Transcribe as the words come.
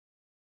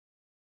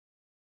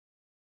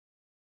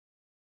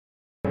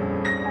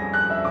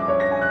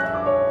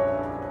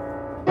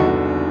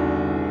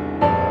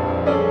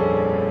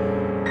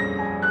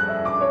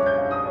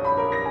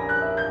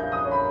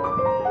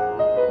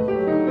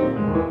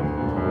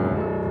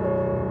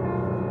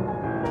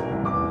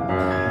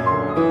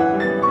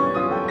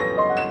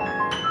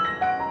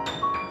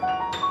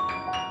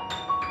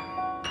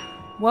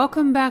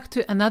Welcome back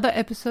to another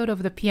episode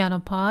of the Piano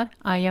Pod.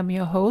 I am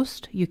your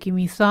host,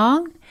 Yukimi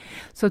Song.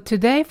 So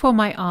today for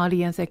my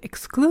audience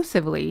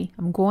exclusively,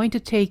 I'm going to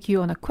take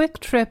you on a quick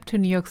trip to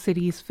New York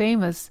City's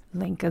famous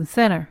Lincoln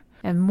Center,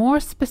 and more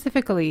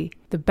specifically,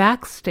 the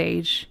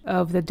backstage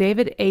of the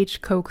David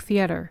H. Koch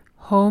Theater,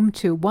 home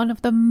to one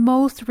of the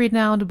most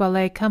renowned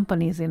ballet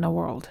companies in the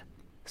world.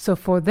 So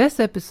for this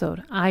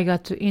episode, I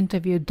got to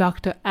interview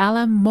Dr.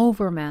 Alan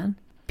Moverman,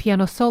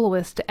 piano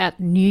soloist at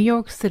New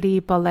York City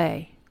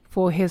Ballet.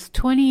 For his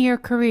 20-year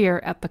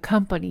career at the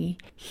company,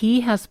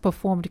 he has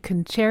performed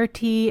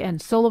concerti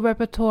and solo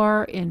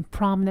repertoire in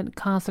prominent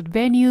concert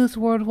venues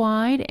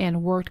worldwide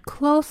and worked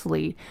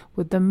closely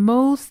with the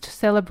most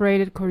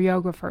celebrated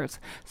choreographers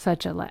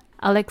such as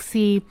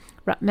Alexei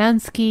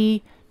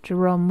Ratmansky,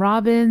 Jerome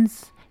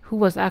Robbins, who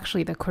was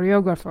actually the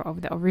choreographer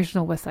of the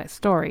original West Side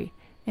Story,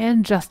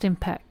 and Justin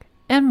Peck,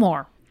 and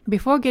more.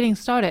 Before getting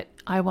started,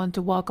 I want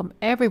to welcome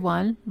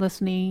everyone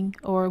listening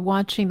or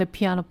watching the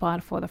Piano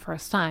Pod for the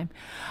first time.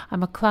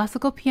 I'm a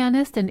classical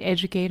pianist and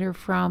educator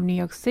from New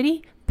York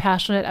City,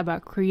 passionate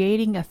about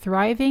creating a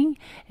thriving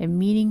and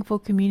meaningful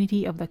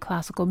community of the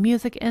classical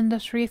music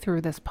industry through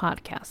this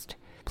podcast.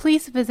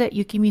 Please visit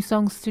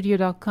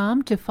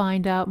yukimisongstudio.com to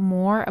find out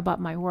more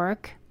about my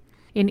work.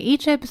 In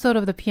each episode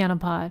of the Piano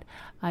Pod,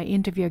 I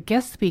interview a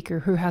guest speaker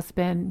who has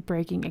been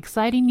breaking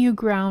exciting new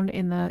ground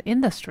in the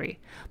industry.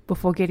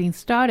 Before getting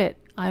started,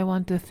 I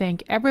want to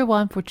thank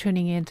everyone for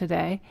tuning in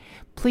today.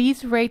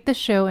 Please rate the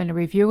show and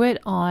review it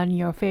on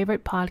your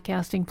favorite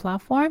podcasting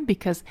platform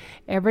because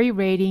every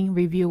rating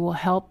review will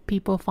help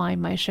people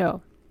find my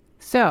show.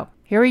 So,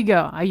 here we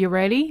go. Are you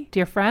ready,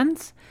 dear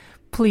friends?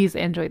 Please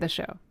enjoy the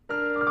show.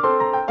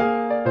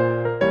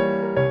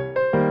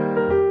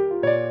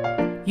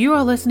 You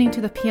are listening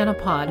to the Piano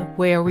Pod,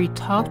 where we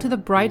talk to the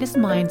brightest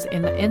minds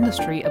in the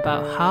industry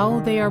about how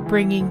they are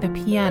bringing the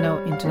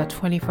piano into the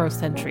 21st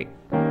century.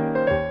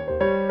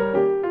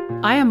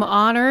 I am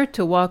honored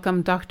to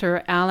welcome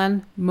Dr.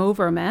 Alan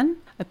Moverman,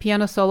 a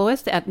piano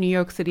soloist at New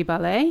York City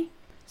Ballet.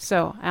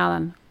 So,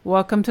 Alan,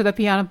 welcome to the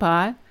Piano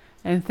Pod,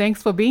 and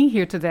thanks for being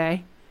here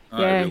today.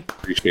 I really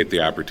appreciate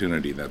the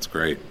opportunity. That's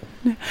great.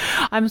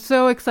 I'm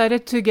so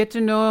excited to get to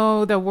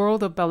know the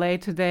world of ballet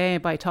today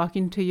by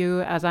talking to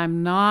you, as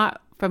I'm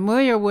not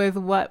familiar with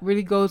what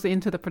really goes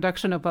into the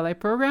production of ballet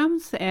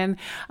programs, and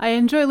I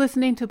enjoy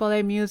listening to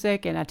ballet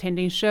music and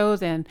attending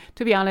shows. And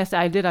to be honest,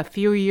 I did a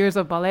few years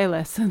of ballet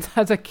lessons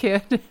as a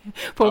kid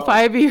for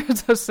 5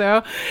 years or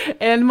so,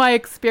 and my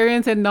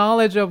experience and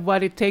knowledge of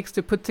what it takes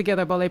to put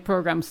together a ballet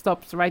program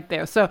stops right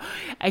there. So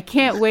I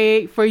can't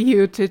wait for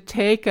you to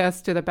take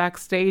us to the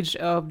backstage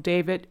of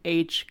David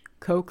H.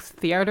 Koch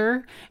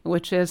Theater,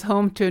 which is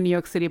home to New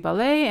York City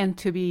Ballet, and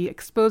to be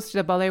exposed to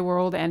the ballet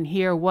world and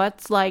hear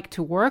what's like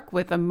to work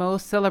with the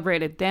most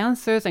celebrated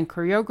dancers and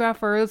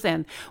choreographers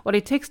and what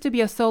it takes to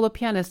be a solo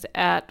pianist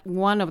at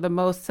one of the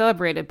most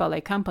celebrated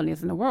ballet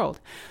companies in the world.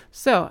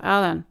 So,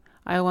 Alan,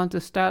 I want to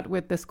start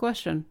with this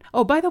question.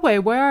 Oh, by the way,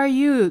 where are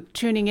you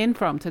tuning in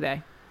from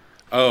today?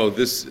 Oh,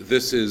 this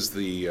is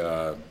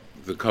the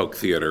Koch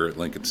Theater at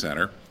Lincoln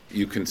Center.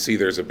 You can see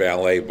there's a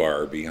ballet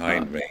bar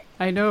behind me.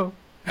 I know.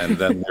 And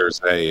then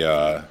there's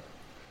a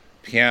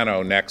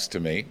piano next to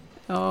me.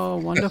 Oh,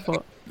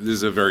 wonderful. This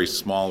is a very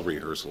small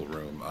rehearsal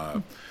room.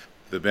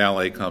 The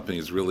ballet company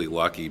is really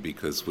lucky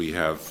because we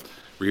have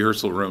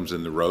rehearsal rooms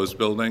in the Rose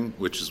Building,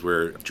 which is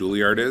where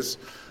Juilliard is.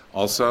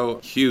 Also,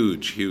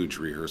 huge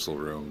rehearsal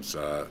rooms.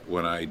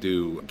 When I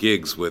do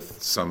gigs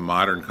with some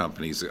modern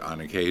companies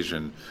on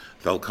occasion,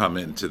 they'll come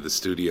into the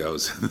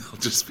studios and they'll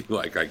just be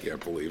like, I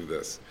can't believe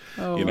this.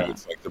 Oh, wow. Wow.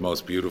 It's like the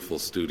most beautiful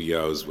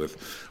studios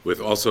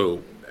with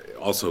also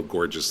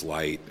gorgeous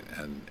light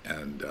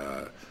and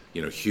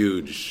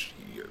huge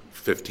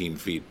 15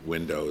 feet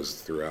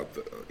windows throughout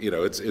the,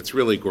 it's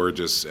really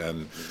gorgeous.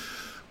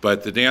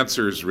 But the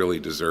dancers really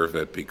deserve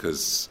it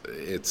because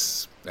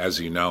it's, as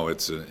you know,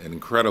 it's an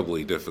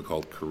incredibly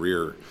difficult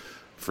career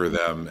for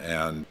them.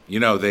 And,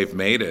 they've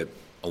made it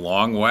a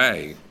long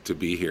way to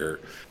be here.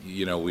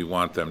 We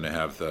want them to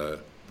have the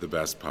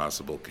best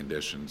possible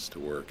conditions to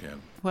work in.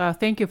 Well,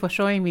 thank you for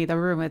showing me the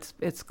room.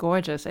 It's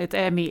gorgeous.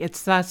 It's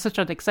such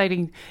an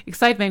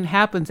excitement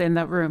happens in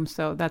that room.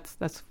 So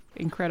that's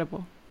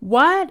incredible.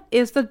 What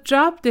is the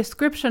job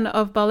description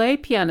of ballet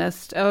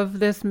pianist of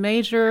this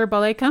major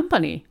ballet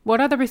company? What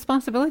are the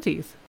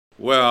responsibilities?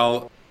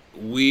 Well,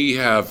 we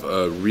have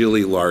a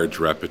really large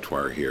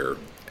repertoire here,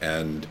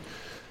 and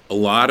a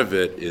lot of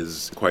it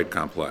is quite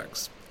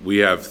complex. We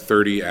have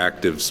 30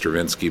 active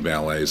Stravinsky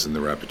ballets in the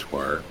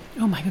repertoire.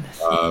 Oh, my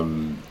goodness.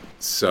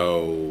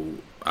 So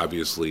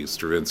obviously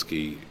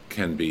Stravinsky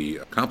can be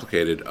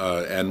complicated,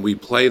 and we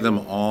play them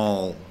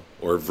all,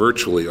 or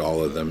virtually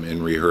all of them,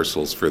 in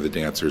rehearsals for the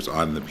dancers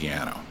on the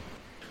piano.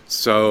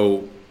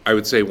 So I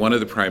would say one of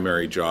the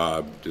primary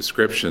job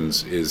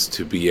descriptions is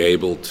to be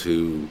able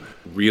to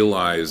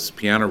realize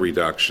piano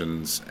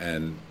reductions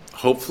and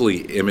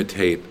hopefully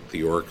imitate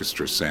the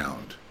orchestra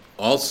sound.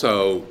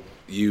 Also,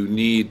 you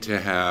need to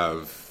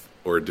have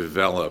or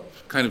develop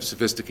kind of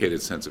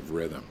sophisticated sense of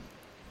rhythm,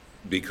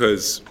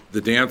 because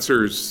the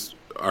dancers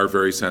are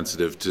very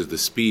sensitive to the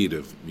speed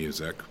of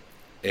music,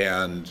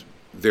 and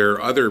there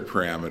are other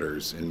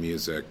parameters in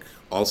music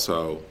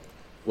also.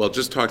 Well,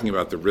 just talking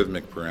about the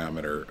rhythmic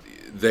parameter,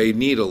 they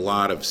need a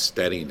lot of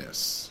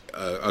steadiness,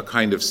 a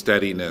kind of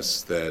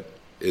steadiness that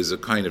is a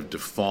kind of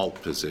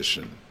default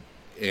position.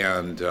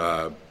 And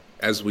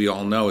as we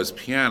all know as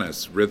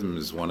pianists, rhythm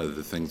is one of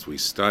the things we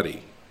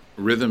study.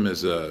 Rhythm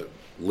is a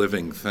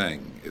living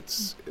thing.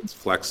 It's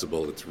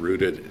flexible, it's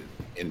rooted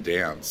in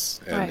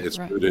dance, and it's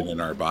rooted in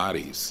our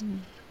bodies.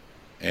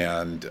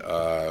 And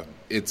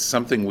it's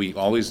something we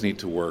always need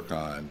to work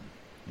on,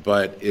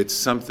 but it's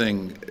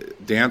something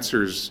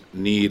dancers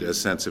need a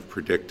sense of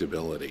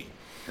predictability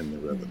in the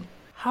rhythm.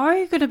 How are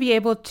you going to be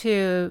able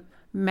to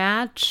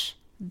match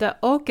the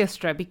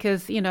orchestra?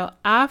 Because,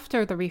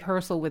 after the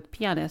rehearsal with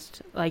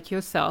pianists like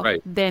yourself,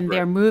 then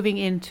they're moving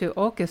into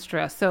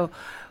orchestra. So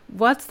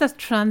what's the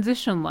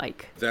transition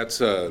like?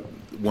 That's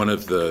one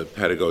of the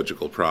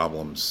pedagogical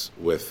problems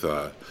with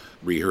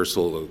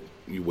rehearsal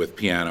with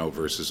piano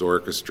versus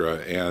orchestra.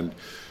 And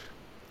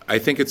I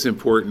think it's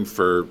important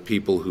for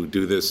people who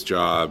do this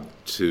job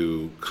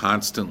to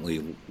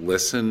constantly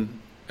listen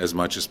as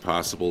much as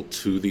possible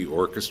to the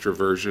orchestra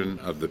version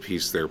of the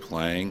piece they're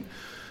playing,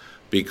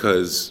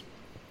 because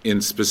in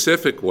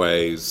specific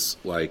ways,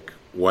 like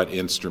what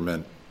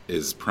instrument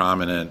is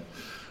prominent,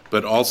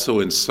 but also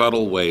in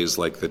subtle ways,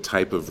 like the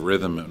type of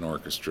rhythm an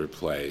orchestra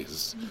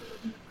plays.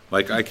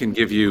 Like, I can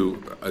give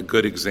you a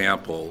good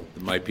example.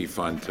 It might be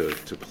fun to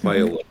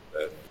play a little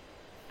bit.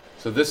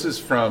 So this is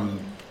from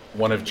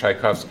one of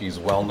Tchaikovsky's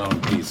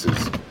well-known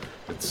pieces.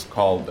 It's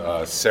called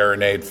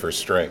Serenade for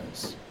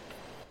Strings.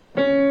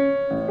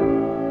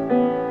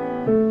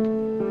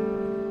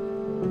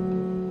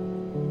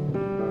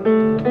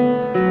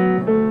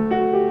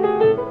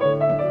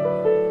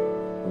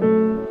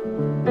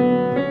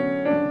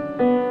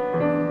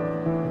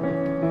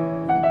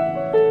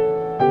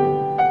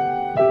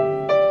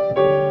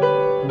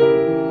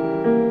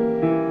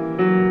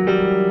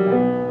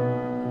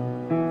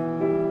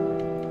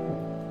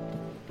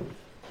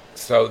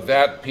 So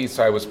that piece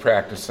I was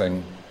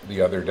practicing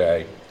the other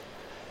day,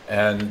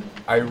 and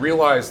I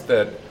realized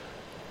that,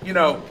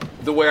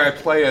 the way I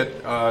play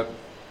it,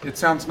 it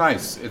sounds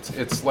nice.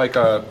 It's like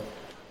a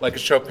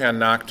Chopin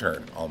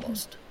nocturne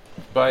almost.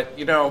 But,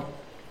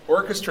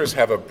 orchestras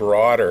have a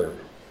broader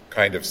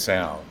kind of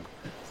sound.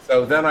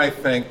 So then I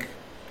think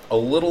a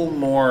little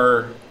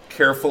more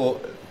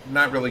careful,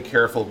 not really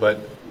careful, but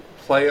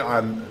play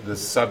on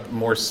the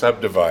more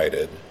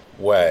subdivided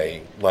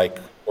way, like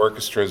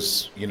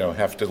orchestras,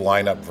 have to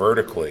line up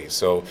vertically.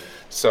 So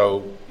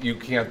you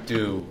can't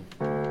do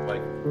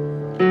like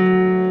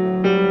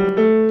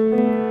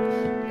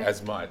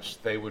as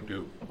much. They would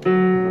do,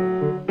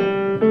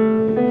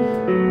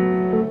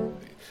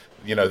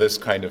 this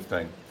kind of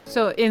thing.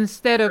 So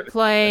instead of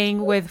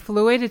playing with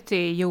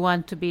fluidity, you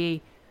want to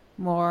be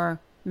more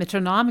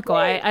metronomical.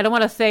 I don't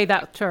want to say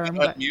that term.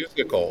 Not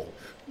musical,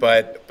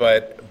 but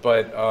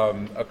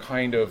a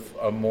kind of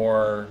a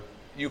more,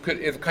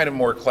 it's kind of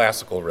more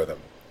classical rhythm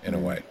in a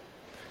way.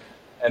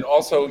 And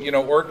also,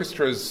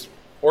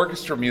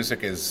 orchestra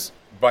music is,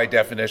 by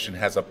definition,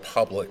 has a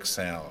public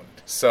sound.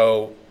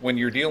 So when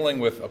you're dealing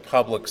with a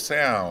public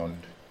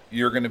sound,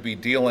 you're going to be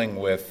dealing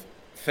with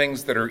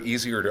things that are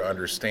easier to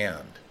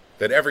understand,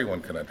 that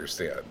everyone can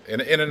understand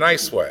in a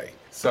nice way.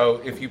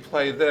 So if you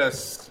play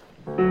this,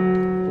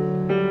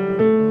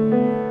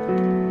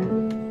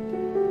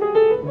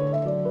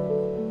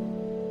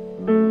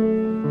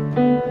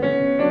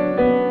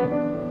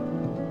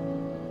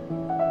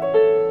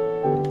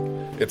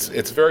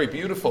 it's very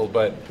beautiful,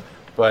 but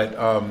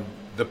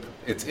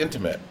it's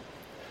intimate.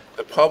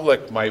 The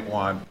public might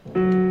want.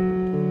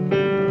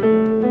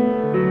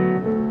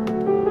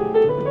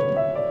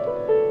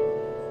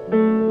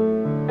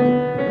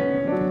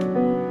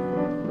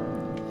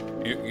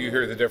 You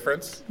hear the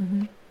difference?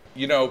 Mm-hmm.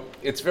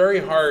 It's very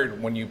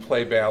hard when you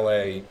play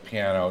ballet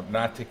piano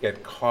not to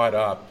get caught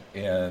up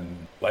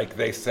in, like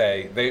they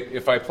say,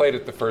 if I played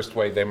it the first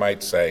way, they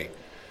might say,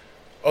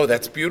 "Oh,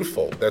 that's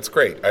beautiful. That's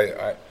great."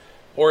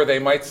 Or they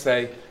might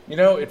say,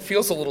 it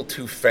feels a little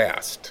too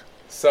fast.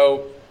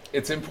 So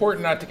it's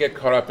important not to get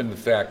caught up in the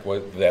fact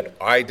that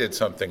I did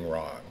something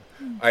wrong.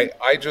 Mm-hmm.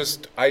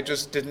 I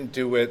just didn't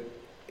do it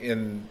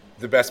in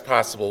the best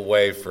possible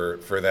way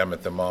for them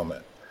at the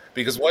moment.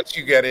 Because once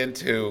you get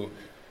into,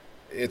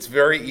 it's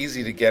very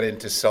easy to get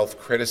into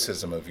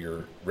self-criticism of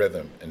your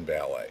rhythm in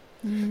ballet.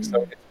 Mm-hmm.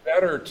 So it's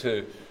better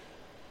to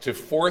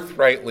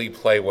forthrightly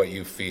play what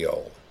you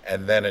feel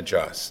and then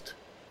adjust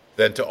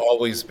than to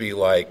always be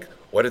like,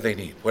 what do they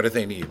need? What do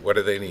they need? What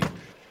do they need?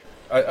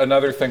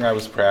 Another thing I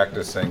was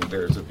practicing,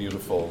 there's a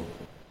beautiful...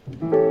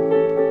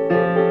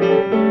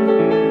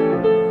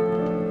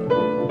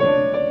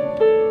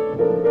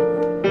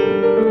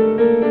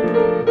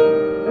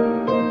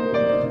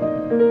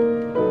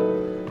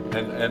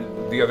 And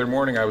the other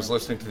morning I was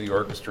listening to the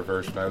orchestra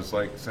version. I was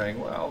like saying,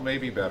 well,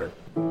 maybe better.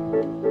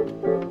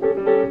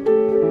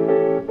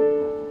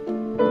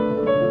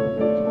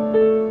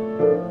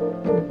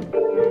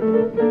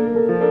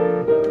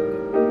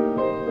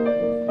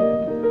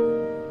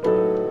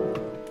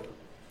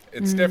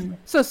 It's different.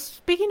 So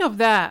speaking of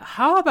that,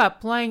 how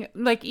about playing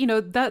like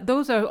that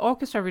those are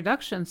orchestra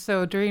reductions.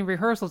 So during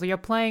rehearsals, you're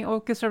playing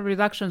orchestra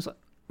reductions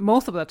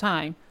most of the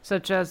time,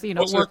 such as Most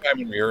of the work. time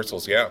in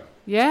rehearsals, yeah.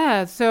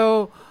 Yeah,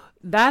 so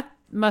that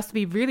must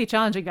be really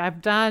challenging.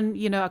 I've done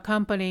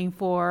accompanying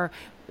for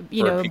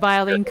For a piece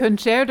violin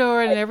concerto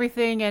and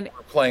everything, and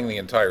playing the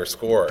entire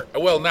score.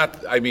 Well,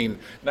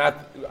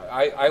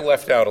 I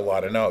left out a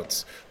lot of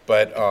notes,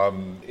 but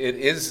it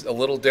is a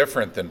little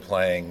different than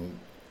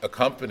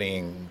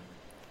accompanying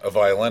a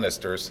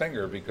violinist or a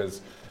singer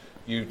because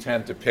you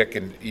tend to pick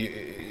and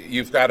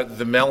you've got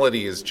the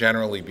melody is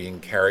generally being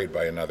carried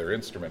by another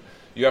instrument.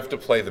 You have to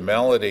play the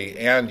melody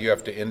and you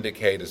have to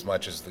indicate as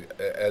much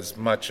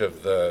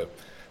of the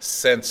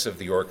sense of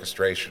the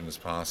orchestration as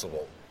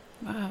possible.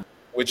 wow.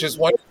 Which is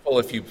wonderful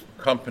if you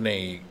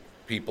accompany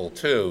people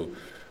too,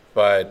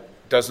 but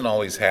doesn't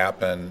always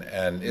happen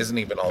and isn't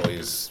even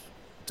always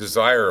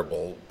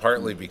desirable,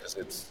 partly because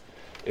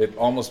it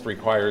almost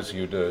requires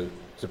you to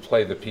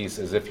play the piece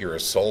as if you're a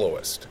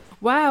soloist.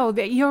 Wow,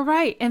 you're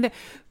right.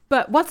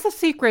 But what's the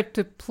secret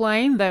to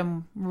playing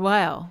them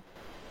well?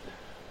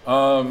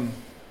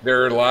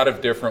 There are a lot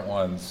of different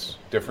ones,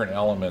 different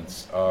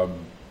elements.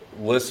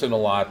 Listen a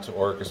lot to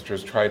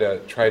orchestras. Try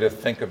to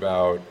think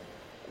about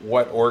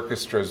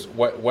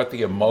what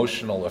the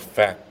emotional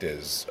effect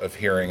is of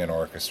hearing an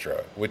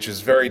orchestra, which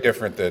is very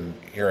different than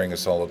hearing a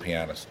solo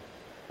pianist.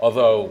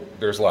 Although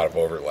there's a lot of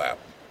overlap,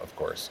 of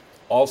course.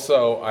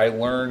 Also, I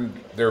learned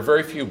there are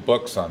very few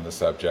books on the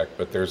subject,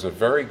 but there's a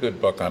very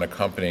good book on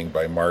accompanying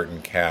by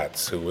Martin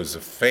Katz, who was a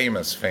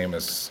famous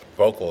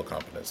vocal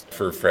accompanist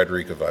for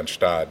Frederica von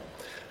Stade,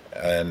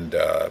 and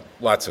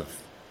lots of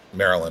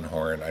Marilyn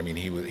Horn. I mean,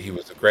 he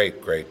was a great,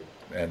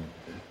 and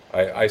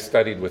I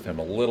studied with him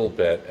a little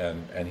bit,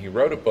 and he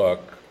wrote a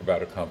book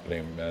about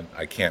accompaniment.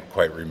 I can't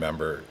quite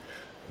remember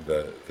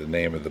the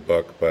name of the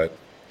book, but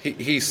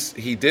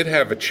he did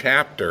have a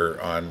chapter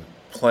on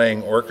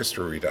playing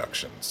orchestra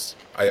reductions.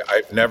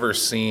 I've never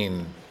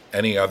seen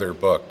any other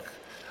book.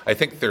 I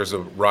think there's a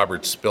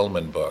Robert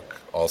Spillman book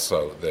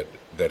also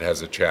that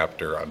has a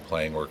chapter on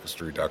playing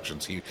orchestra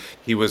reductions.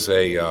 He was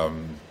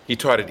he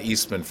taught at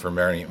Eastman for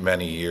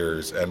many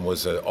years and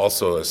was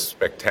also a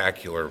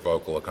spectacular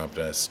vocal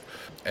accompanist.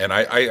 And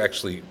I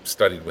actually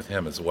studied with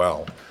him as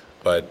well.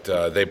 But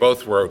they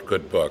both wrote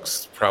good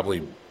books.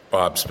 Probably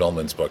Bob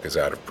Spillman's book is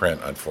out of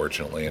print,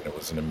 unfortunately, and it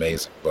was an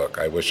amazing book.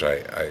 I wish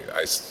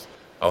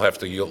I'll have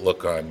to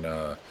look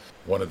on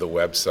one of the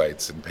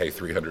websites and pay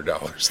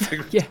 $300 to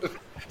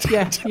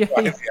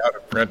buy the out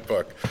of print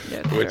book,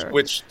 Yeah,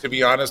 which to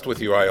be honest with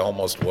you, I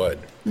almost would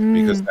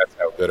because that's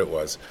how good it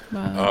was.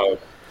 Wow.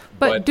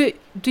 But do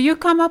you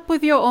come up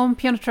with your own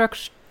piano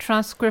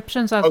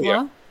transcriptions as well?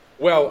 Yeah.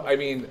 Well, I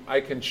mean, I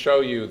can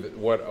show you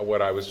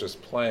what I was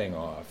just playing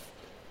off.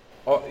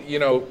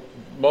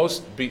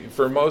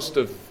 For most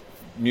of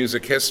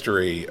music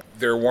history,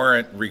 there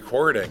weren't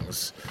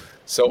recordings.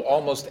 So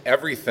almost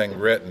everything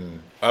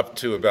written up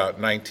to about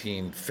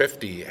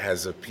 1950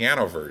 has a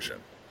piano version,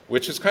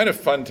 which is kind of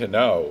fun to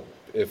know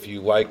if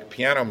you like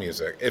piano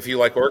music. If you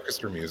like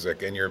orchestra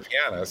music and you're a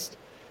pianist,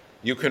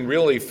 you can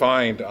really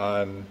find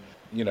online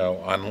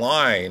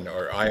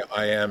or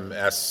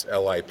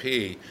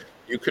IMSLIP,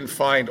 you can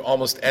find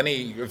almost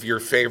any of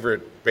your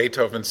favorite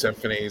Beethoven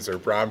symphonies or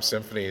Brahms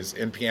symphonies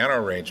in piano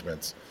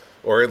arrangements,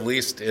 or at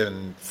least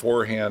in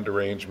four-hand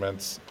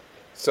arrangements.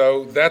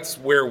 So that's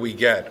where we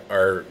get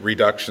our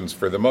reductions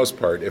for the most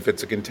part. If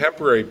it's a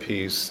contemporary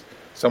piece,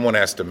 someone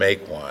has to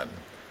make one.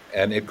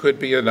 And it could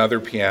be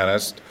another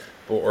pianist,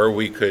 or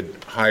we could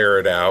hire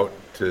it out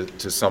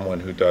to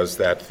someone who does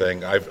that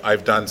thing.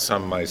 I've done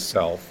some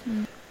myself.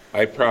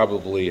 I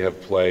probably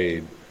have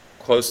played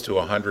close to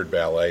 100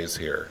 ballets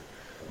here.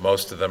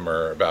 Most of them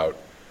are about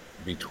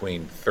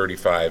between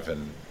 35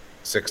 and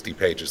 60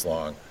 pages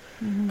long.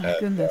 My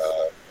goodness.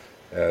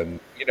 And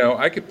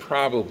I could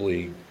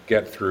probably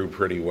get through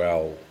pretty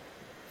well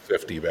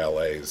 50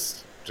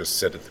 ballets, just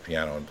sit at the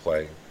piano and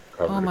play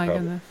cover to my cover.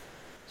 goodness.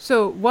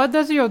 So what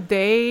does your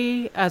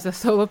day as a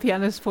solo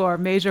pianist for a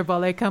major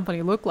ballet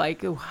company look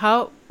like?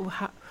 How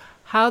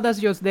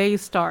does your day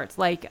start?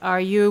 Like, are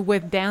you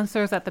with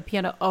dancers at the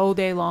piano all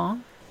day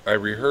long? I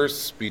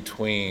rehearse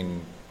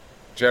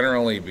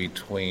generally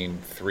between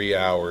 3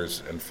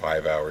 hours and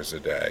 5 hours a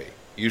day.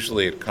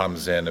 Usually it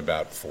comes in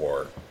about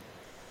 4.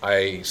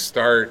 I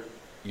start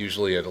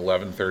usually at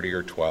 11:30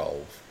 or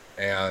 12,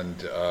 and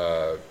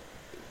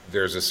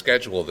there's a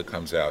schedule that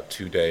comes out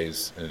 2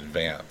 days in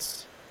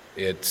advance.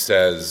 It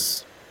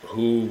says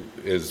who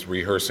is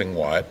rehearsing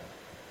what,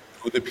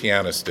 who the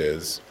pianist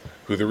is,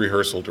 who the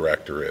rehearsal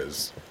director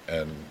is,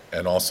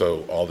 and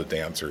also all the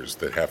dancers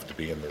that have to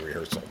be in the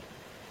rehearsal.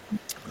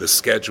 The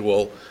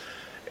schedule,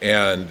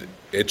 and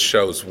it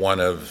shows one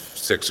of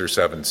 6 or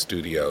 7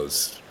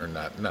 studios, or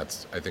not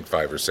I think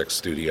 5 or 6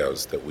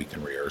 studios that we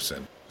can rehearse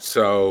in.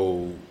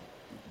 So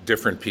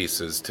different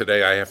pieces.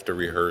 Today I have to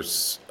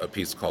rehearse a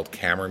piece called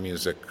Camera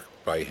Music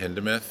by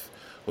Hindemith,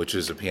 which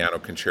is a piano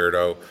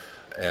concerto,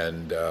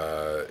 and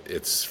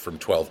it's from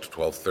 12 to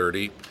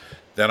 12:30.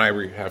 Then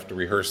I have to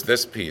rehearse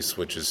this piece,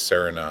 which is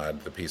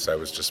Serenade, the piece I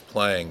was just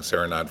playing,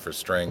 Serenade for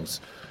Strings,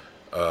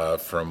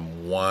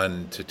 from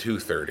 1 to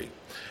 2:30.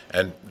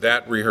 And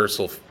that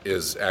rehearsal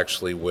is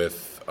actually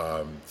with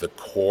the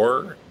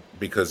corps,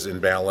 because in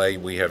ballet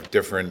we have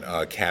different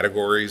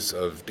categories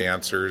of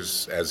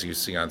dancers. As you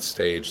see on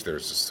stage,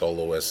 there's a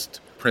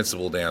soloist,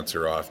 principal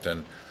dancer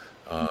often.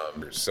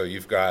 So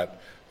you've got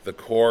the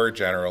corps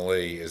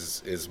generally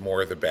is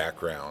more the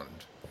background,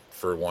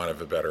 for want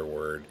of a better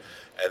word.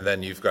 And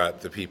then you've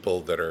got the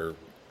people that are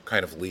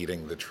kind of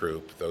leading the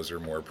troupe. Those are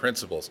more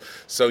principals.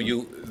 So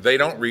they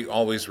don't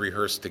always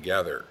rehearse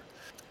together.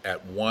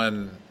 At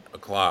 1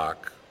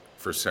 o'clock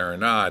for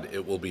Serenade,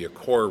 it will be a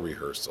corps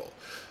rehearsal.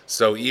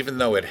 So even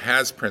though it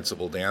has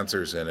principal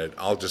dancers in it,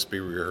 I'll just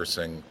be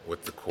rehearsing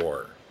with the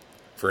corps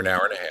for an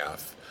hour and a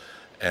half,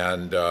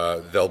 and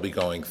they'll be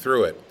going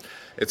through it.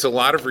 It's a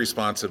lot of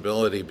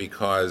responsibility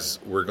because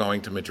we're going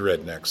to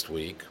Madrid next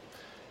week,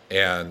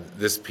 and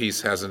this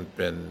piece hasn't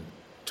been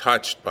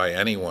touched by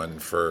anyone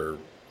for,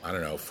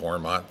 4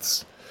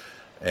 months.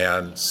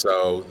 And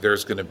so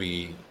there's going to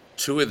be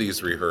 2 of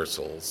these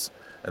rehearsals.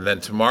 And then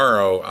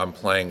tomorrow I'm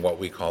playing what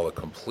we call a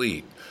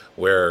complete,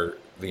 where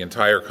the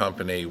entire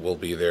company will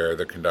be there,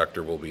 the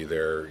conductor will be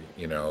there,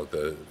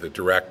 the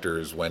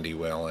directors, Wendy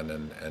Whalen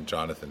and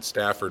Jonathan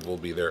Stafford will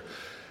be there,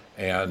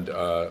 and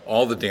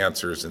all the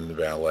dancers in the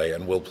ballet,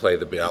 and we'll play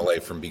the ballet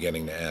from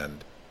beginning to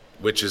end,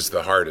 which is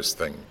the hardest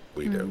thing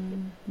we do.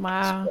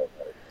 Wow. So,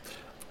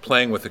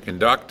 playing with a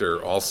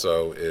conductor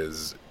also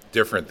is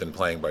different than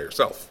playing by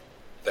yourself.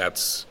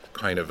 That's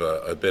kind of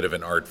a bit of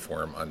an art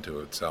form unto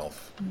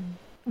itself.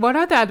 What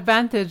are the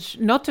advantages,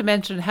 not to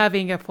mention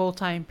having a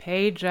full-time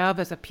paid job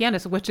as a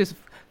pianist, which is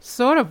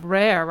sort of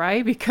rare,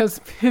 right?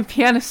 Because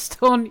pianists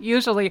don't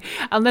usually,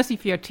 unless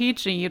if you're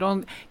teaching, you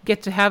don't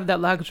get to have that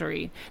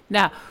luxury.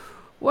 Now,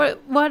 what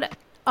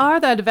are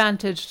the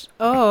advantages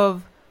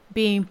of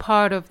being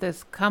part of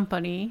this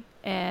company?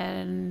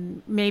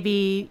 And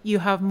maybe you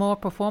have more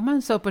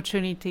performance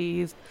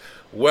opportunities?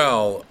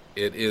 Well,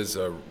 it is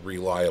a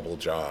reliable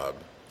job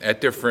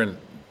at different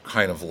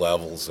kind of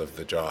levels of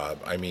the job.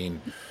 I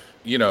mean,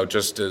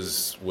 just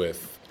as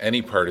with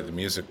any part of the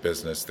music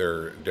business, there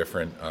are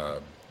different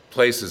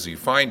places you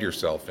find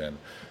yourself in.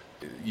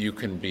 You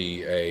can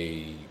be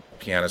a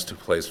pianist who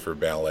plays for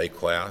ballet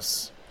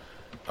class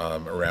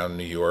around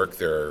New York.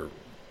 There are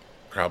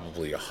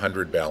probably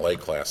 100 ballet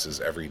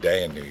classes every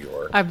day in New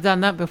York. I've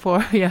done that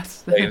before,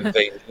 yes.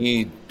 They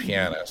need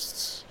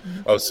pianists.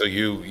 Oh, so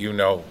you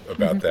know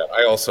about that.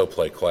 I also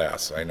play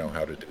class. I know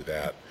how to do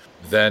that.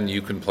 Then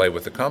you can play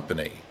with a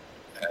company.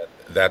 And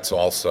that's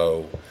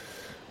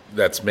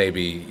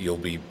maybe you'll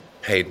be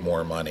paid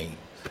more money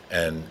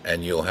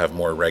and you'll have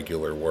more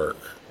regular work.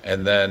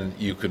 And then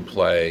you can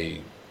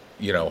play,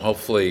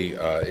 hopefully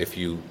if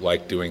you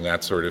like doing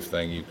that sort of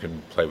thing, you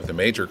can play with a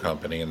major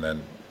company,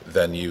 and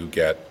then you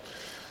get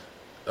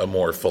a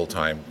more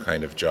full-time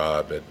kind of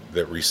with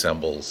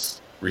resembles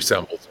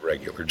a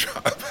regular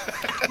job.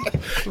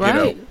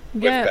 Right.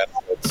 With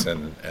benefits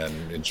and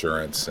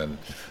insurance and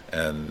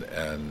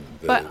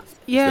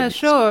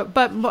sure.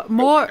 But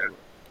more,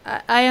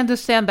 I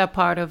understand that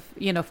part of,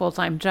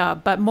 full-time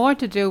job, but more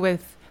to do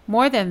with,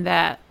 more than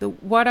that,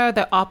 what are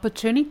the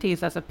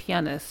opportunities as a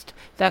pianist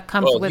that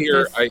comes with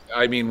here, this?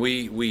 I mean,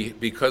 we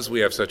because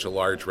we have such a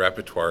large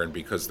repertoire and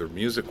because the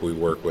music we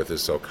work with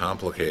is so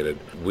complicated,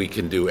 we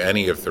can do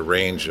any of the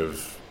range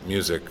of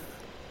music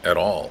at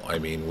all. I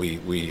mean,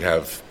 we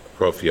have,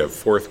 if you have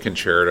fourth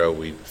concerto,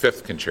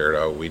 fifth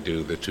concerto, we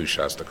do the 2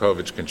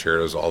 Shostakovich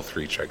concertos, all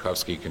 3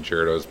 Tchaikovsky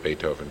concertos,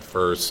 Beethoven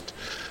first,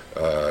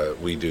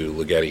 we do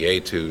Ligeti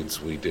etudes,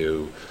 we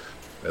do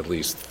at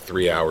least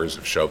 3 hours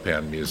of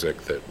Chopin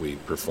music that we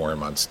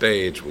perform on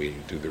stage. We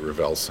do the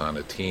Ravel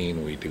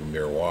Sonatine. We do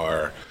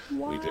Miroir.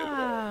 Wow. We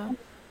do.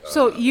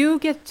 So you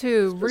get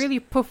to really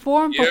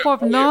perform,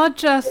 not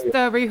just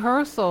the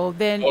rehearsal.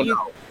 Then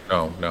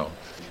No.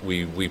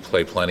 We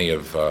play plenty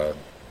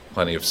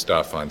of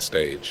stuff on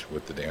stage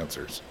with the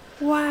dancers.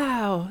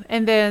 Wow.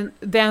 And then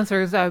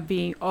dancers are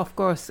being, of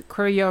course,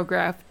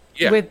 choreographed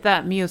with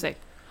that music.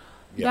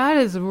 Yeah.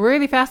 That is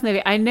really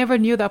fascinating. I never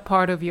knew that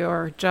part of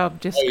your job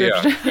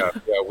description.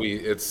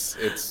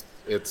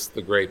 It's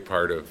the great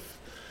part of,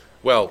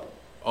 well,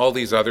 all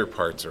these other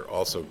parts are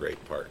also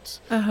great parts.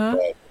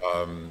 But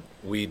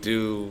we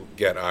do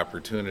get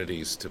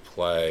opportunities to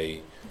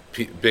play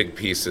big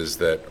pieces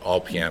that all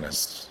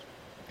pianists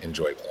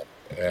enjoy playing.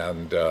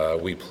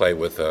 And we play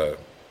with a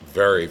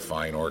very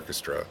fine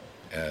orchestra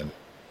and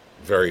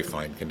very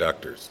fine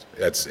conductors.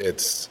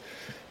 It's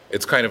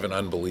kind of an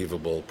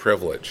unbelievable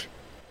privilege.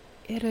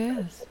 It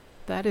is.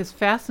 That is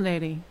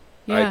fascinating.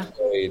 Yeah. I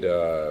played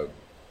the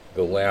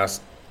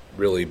last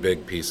really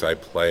big piece I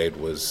played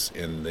was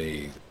in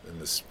the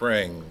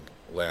spring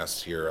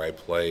last year. I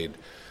played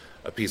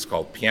a piece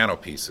called Piano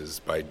Pieces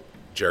by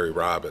Jerry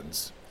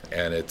Robbins,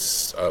 and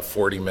it's a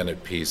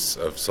 40-minute piece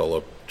of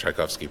solo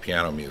Tchaikovsky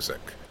piano music,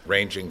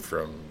 ranging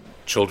from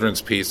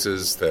children's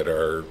pieces that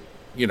are,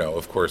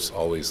 of course,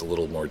 always a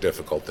little more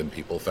difficult than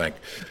people think,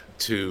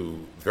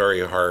 to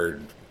very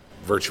hard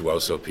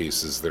virtuoso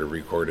pieces that are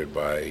recorded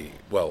by,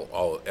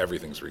 well,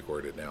 everything's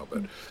recorded now,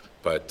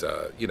 but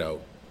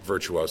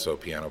virtuoso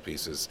piano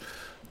pieces.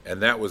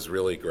 And that was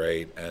really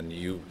great. And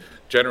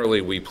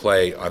generally we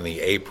play on the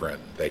apron,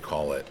 they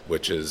call it,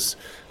 which is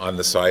on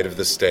the side of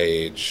the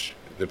stage.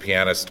 The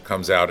pianist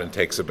comes out and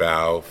takes a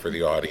bow for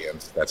the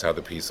audience. That's how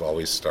the piece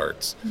always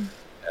starts.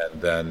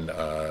 And then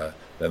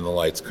the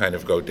lights kind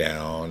of go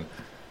down,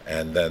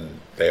 and then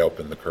they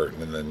open the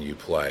curtain, and then you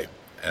play.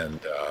 And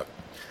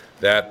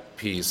that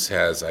piece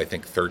has, I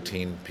think,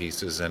 13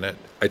 pieces in it.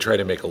 I try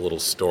to make a little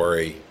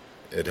story.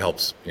 It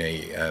helps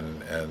me,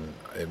 and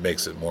it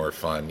makes it more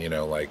fun.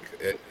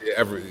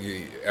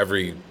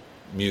 Every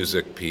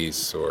music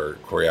piece or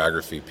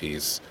choreography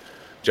piece,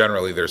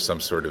 generally there's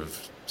some sort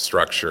of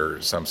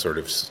structure, some sort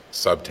of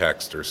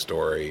subtext or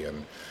story,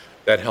 and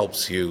that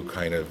helps you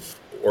kind of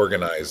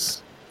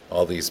organize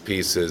all these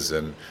pieces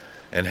and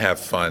have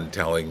fun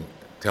telling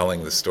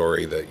the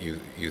story that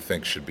you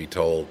think should be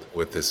told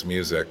with this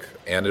music.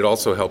 And it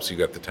also helps you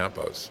get the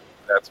tempos.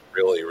 That's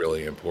really,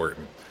 really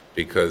important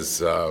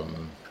because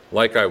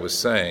like I was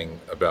saying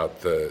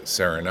about the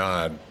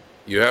serenade,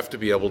 you have to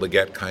be able to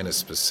get kind of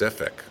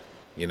specific.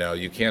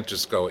 You can't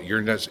just go,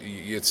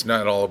 it's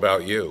not all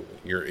about you.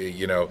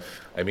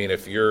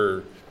 If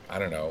you're, I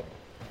don't know,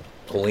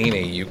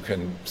 Pellini, you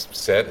can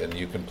sit and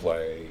you can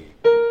play.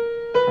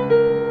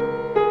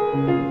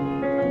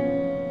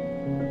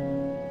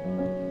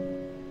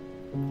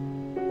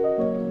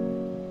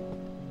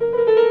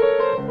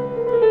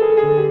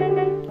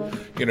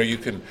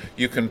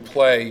 You can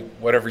play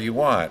whatever you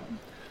want,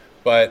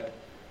 but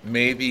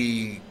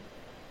maybe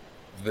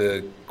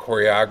the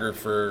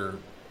choreographer,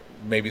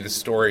 maybe the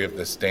story of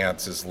this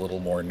dance is a little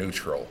more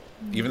neutral.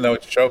 Even though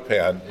it's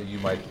Chopin, you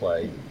might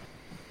play.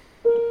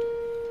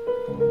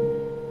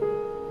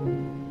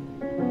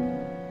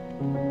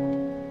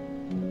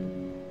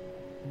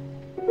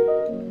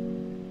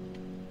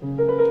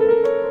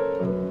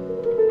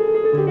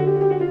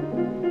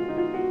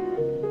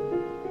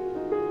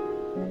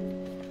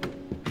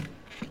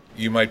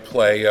 You might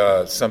play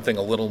something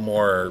a little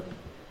more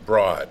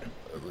broad,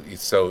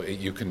 so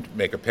you can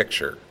make a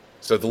picture.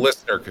 So the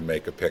listener can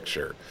make a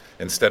picture.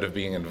 Instead of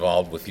being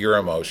involved with your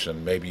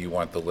emotion, maybe you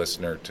want the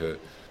listener to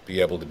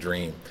be able to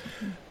dream.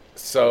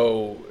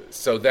 So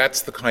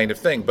that's the kind of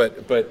thing.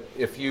 But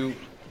if you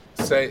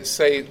say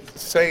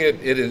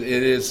it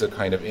is a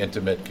kind of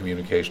intimate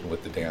communication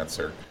with the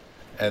dancer,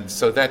 and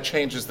so that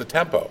changes the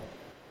tempo.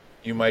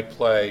 You might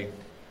play.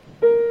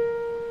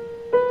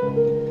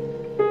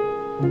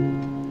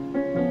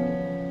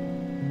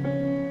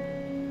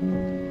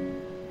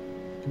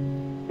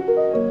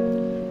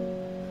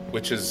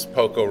 Which is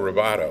poco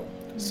rubato.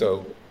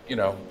 So,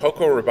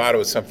 poco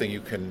rubato is something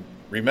you can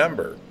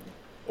remember.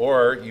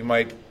 Or you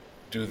might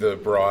do the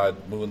broad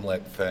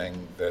moonlit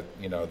thing that,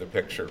 the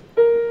picture.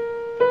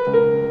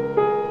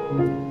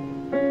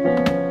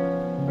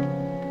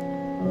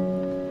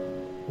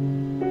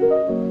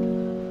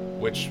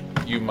 Which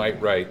you might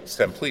write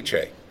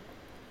semplice.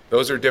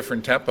 Those are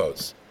different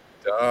tempos.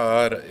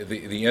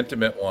 The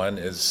intimate one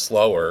is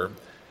slower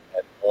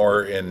and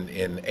more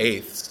in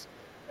eighths.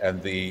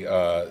 And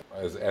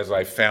as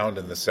I found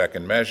in the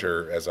second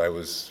measure, as I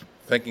was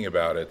thinking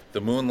about it,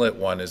 the moonlit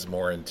one is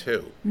more in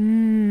 2,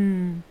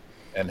 and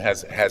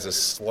has a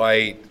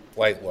slight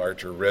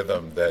larger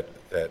rhythm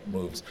that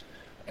moves,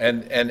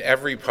 and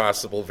every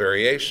possible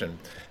variation.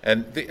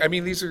 And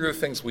these are the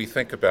things we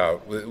think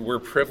about. We're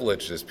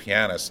privileged as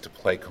pianists to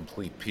play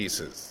complete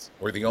pieces.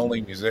 We're the only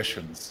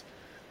musicians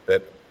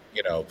that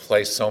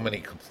play so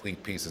many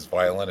complete pieces.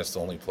 Violinists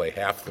only play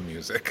half the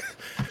music,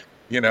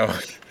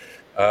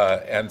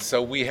 And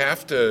so we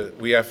have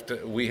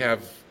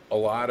a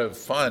lot of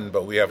fun,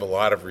 but we have a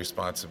lot of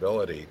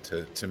responsibility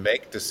to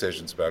make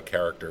decisions about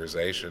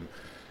characterization,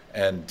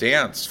 and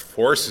dance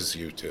forces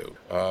you to.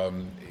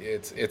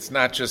 It's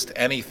not just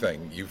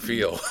anything you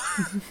feel.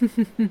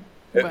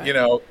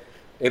 Wow.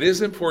 It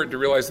is important to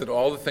realize that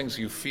all the things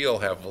you feel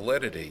have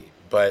validity,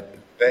 but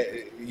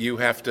you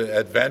have to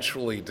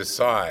eventually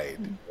decide,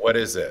 what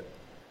is it?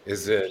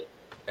 Is it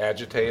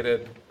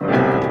agitated?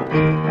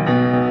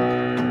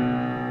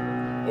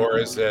 Or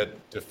is it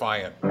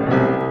defiant?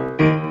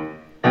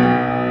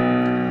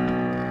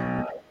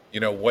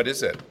 What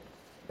is it?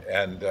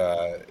 And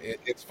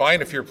it's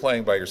fine if you're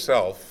playing by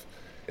yourself.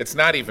 It's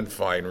not even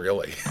fine,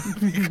 really,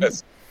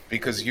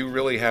 because you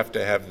really have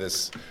to have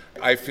this,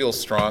 I feel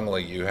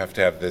strongly, you have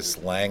to have this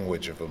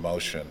language of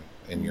emotion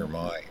in your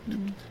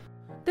mind.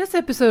 This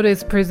episode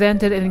is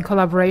presented in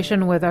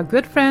collaboration with our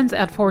good friends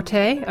at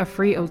Forte, a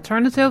free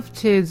alternative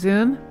to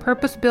Zoom,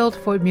 purpose-built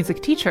for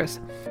music teachers.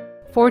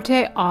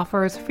 Forte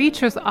offers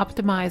features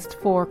optimized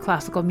for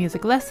classical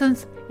music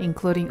lessons,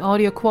 including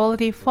audio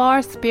quality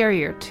far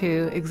superior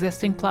to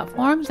existing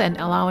platforms and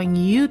allowing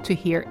you to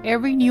hear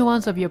every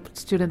nuance of your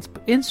student's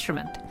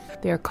instrument.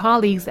 Their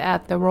colleagues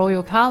at the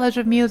Royal College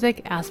of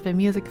Music, Aspen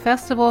Music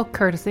Festival,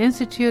 Curtis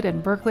Institute,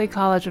 and Berklee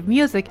College of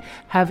Music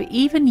have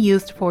even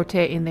used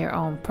Forte in their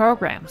own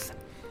programs.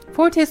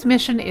 Forte's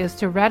mission is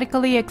to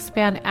radically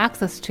expand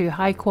access to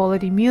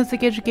high-quality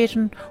music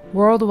education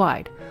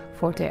worldwide.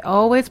 Forte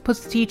always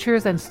puts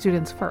teachers and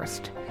students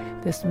first.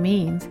 This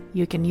means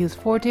you can use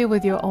Forte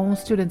with your own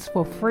students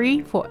for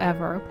free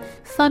forever.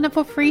 Sign up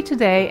for free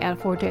today at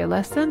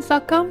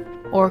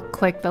fortelessons.com or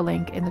click the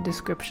link in the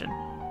description.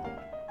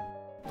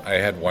 I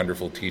had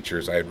wonderful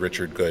teachers. I had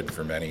Richard Good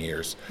for many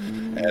years,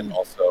 and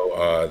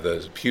also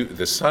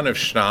the son of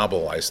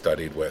Schnabel I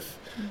studied with,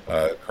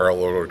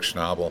 Karl Ulrich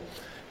Schnabel,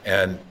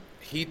 and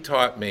he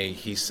taught me.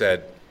 He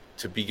said,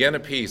 to begin a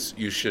piece,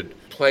 you should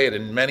play it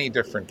in many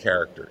different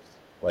characters,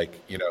 like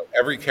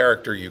every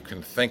character you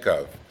can think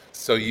of,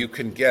 so you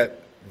can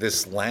get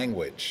this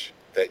language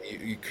that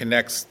you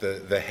connects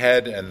the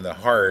head and the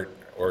heart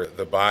or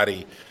the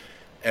body,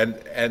 and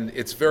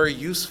it's very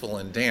useful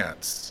in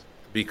dance.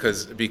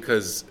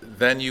 Because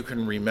then you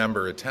can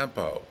remember a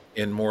tempo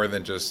in more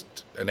than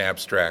just an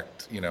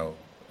abstract,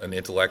 an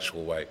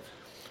intellectual way.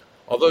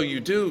 Although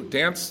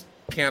dance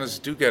pianists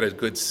do get a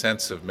good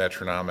sense of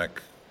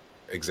metronomic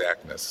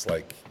exactness,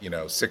 like,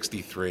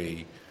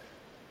 63.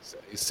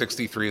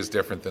 63 is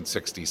different than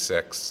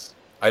 66.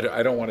 I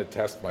don't want to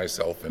test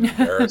myself and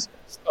embarrass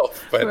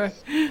myself, but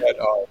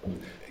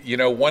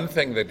one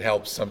thing that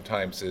helps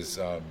sometimes is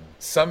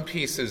some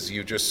pieces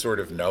you just sort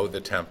of know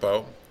the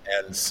tempo,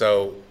 and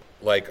so.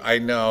 Like, I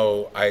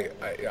know,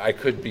 I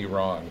could be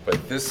wrong,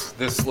 but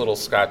this little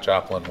Scott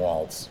Joplin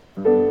waltz.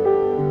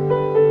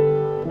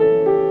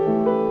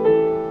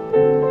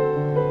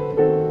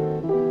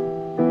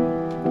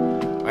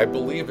 I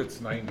believe it's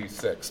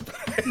 96.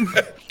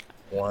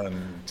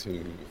 1,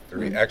 2,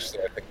 3.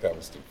 Actually, I think that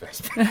was too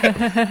fast.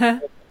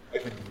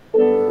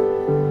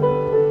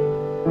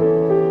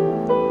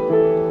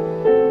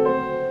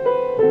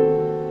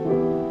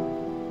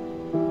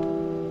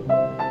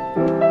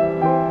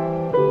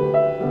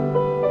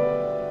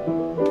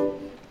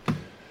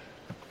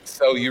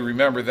 So you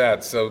remember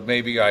that, so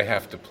maybe I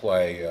have to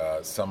play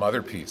some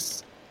other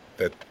piece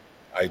that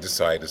I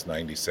decide is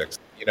 96.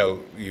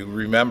 You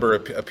remember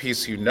a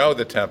piece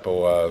the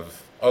tempo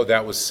of,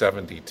 that was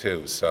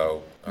 72,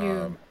 so...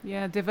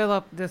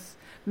 develop this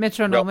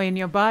metronome in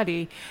your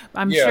body.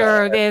 I'm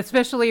sure,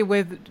 especially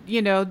with,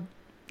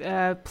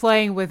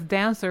 playing with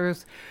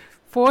dancers,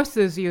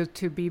 forces you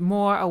to be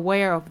more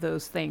aware of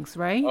those things,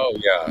 right? Oh,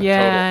 yeah.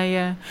 Yeah, totally.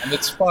 yeah. And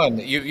it's fun.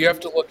 You have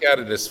to look at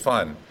it as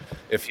fun.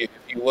 If you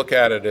look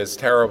at it as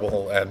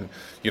terrible and,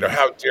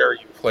 how dare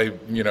you play,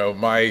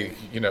 my,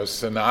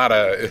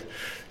 sonata,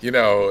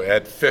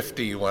 at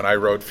 50 when I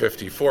wrote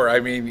 54. I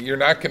mean, you're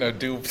not going to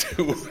do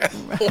too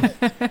well.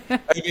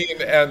 I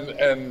mean,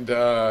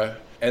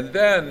 and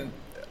then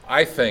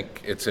I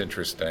think it's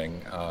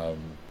interesting.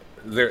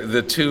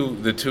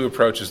 The two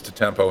approaches to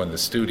tempo in the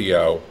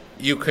studio.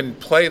 You can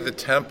play the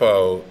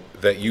tempo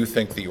that you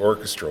think the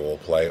orchestra will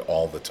play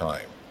all the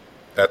time.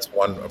 That's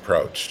one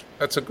approach.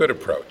 That's a good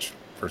approach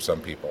for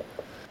some people.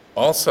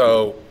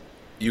 Also,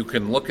 you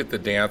can look at the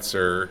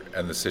dancer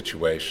and the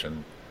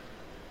situation.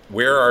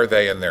 Where are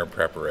they in their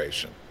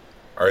preparation?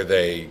 Are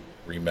they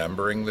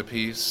remembering the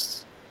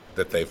piece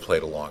that they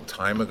played a long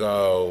time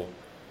ago?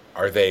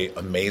 Are they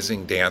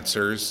amazing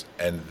dancers?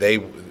 And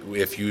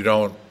if you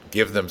don't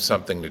give them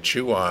something to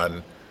chew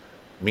on,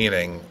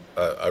 meaning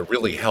a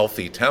really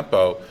healthy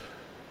tempo,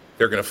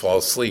 they're going to fall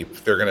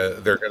asleep. They're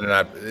going to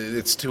not.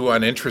 It's too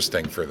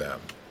uninteresting for them.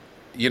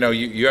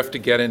 You have to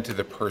get into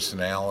the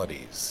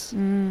personalities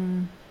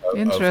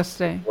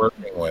Interesting. of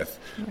working with,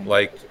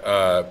 right.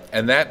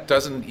 And that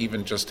doesn't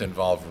even just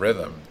involve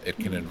rhythm. It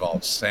can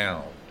involve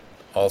sound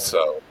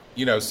also.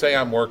 Say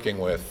I'm working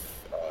with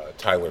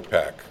Tyler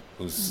Peck,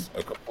 who's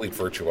a complete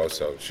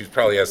virtuoso. She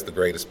probably has the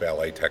greatest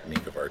ballet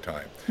technique of our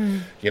time.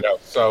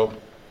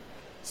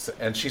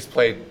 And she's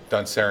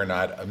done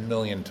Serenade a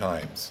million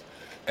times.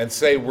 And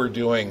say we're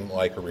doing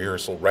like a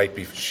rehearsal right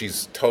before,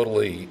 she's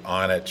totally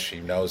on it, she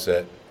knows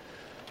it.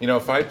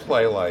 If I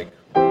play like,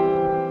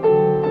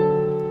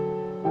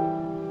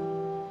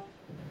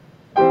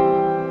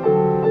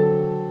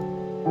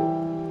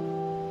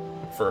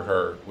 for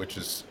her, which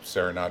is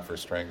Serenade for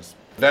Strings,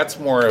 that's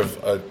more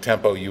of a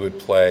tempo you would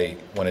play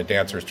when a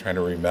dancer is trying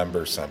to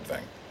remember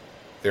something.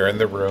 They're in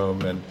the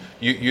room, and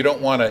you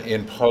don't want to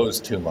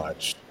impose too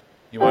much.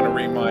 You want to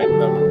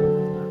remind them,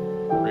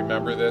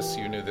 remember this?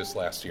 You knew this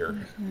last year.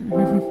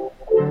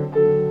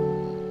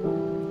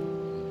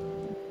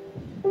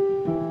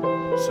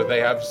 So they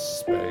have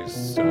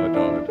space.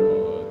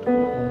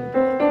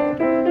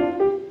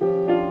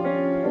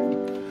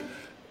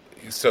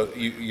 So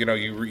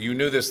you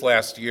knew this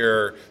last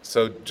year,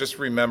 so just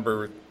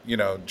remember,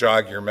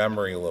 jog your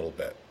memory a little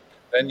bit.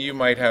 Then you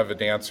might have a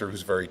dancer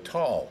who's very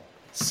tall,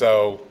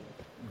 so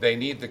they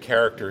need the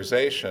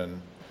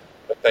characterization,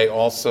 but they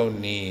also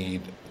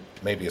need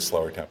maybe a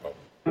slower tempo.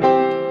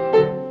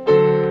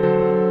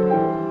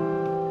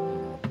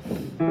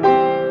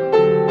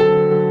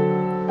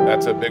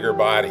 That's a bigger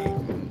body.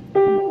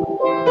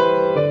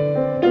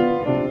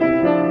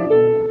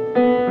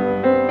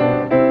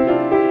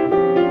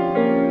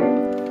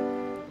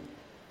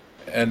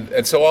 And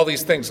and so all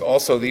these things,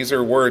 also, these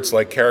are words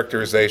like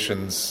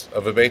characterizations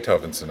of a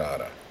Beethoven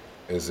sonata.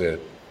 Is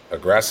it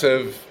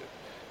aggressive?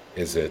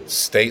 Is it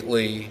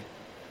stately?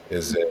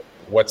 Is it,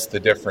 what's the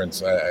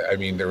difference? I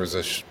mean, there was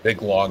a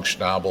big, long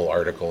Schnabel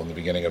article in the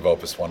beginning of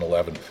Opus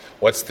 111.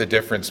 What's the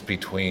difference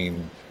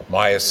between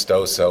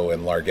maestoso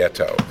and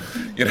larghetto?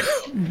 You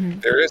know,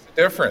 there is a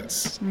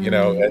difference, you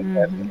know,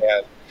 and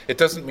it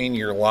doesn't mean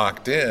you're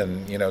locked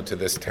in, you know, to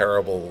this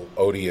terrible,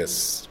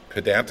 odious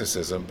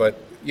pedanticism, but,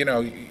 you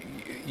know,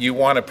 you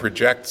want to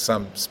project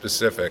some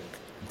specific,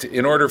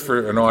 in order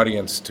for an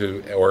audience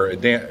to, or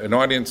an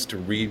audience to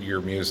read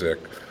your music,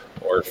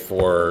 or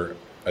for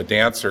a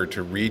dancer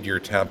to read your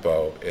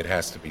tempo, it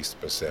has to be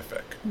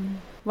specific.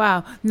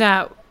 Wow.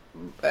 Now,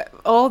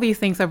 all these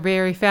things are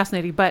very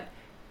fascinating, but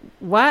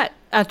what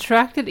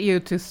attracted you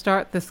to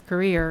start this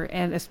career,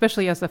 and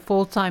especially as a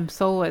full-time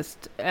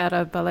soloist at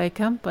a ballet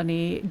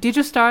company? Did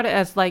you start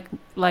as like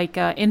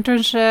an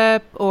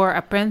internship or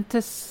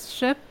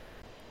apprenticeship?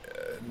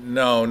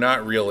 No,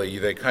 not really.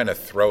 They kind of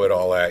throw it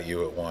all at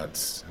you at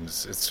once.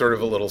 It's sort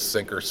of a little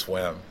sink or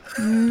swim.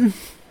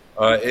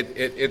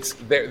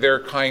 They're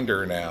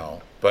kinder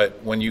now.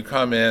 But when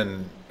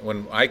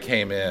I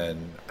came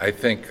in, I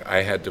think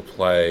I had to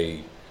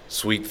play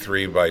Suite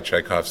 3 by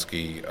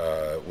Tchaikovsky,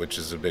 which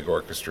is a big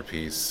orchestra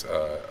piece,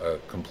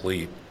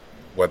 complete,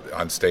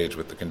 on stage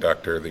with the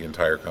conductor, the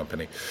entire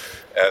company,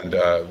 and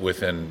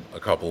within a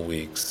couple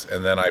weeks.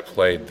 And then I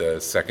played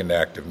the second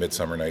act of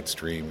Midsummer Night's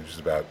Dream, which is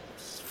about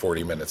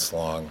 40 minutes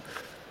long,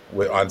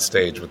 on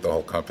stage with the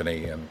whole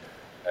company. And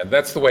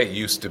that's the way it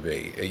used to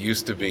be. It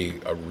used to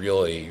be a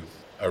really,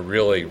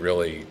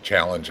 really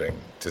challenging,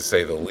 to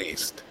say the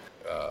least.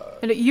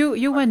 And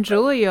you went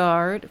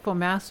Juilliard for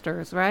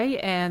masters, right?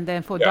 And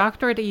then for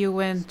doctorate, you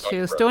went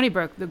to Stony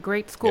Brook, the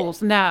great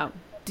schools. Yeah. Now,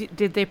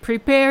 did they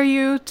prepare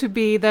you to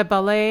be the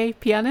ballet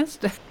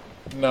pianist?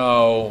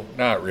 No,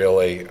 not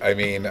really. I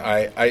mean,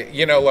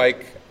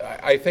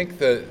 I think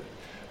that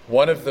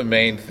one of the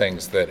main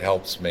things that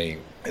helps me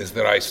is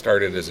that I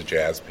started as a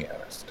jazz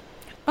pianist.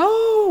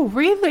 Oh,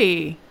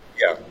 really?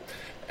 Yeah.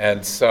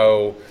 And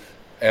so,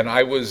 and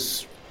I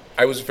was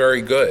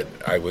very good.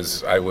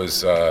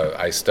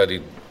 I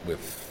studied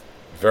with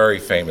very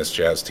famous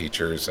jazz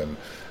teachers, and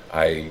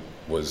I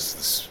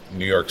was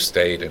New York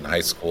State in high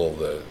school,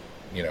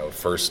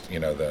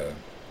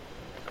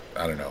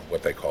 I don't know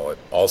what they call it,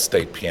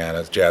 all-state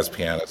pianist, jazz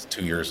pianist,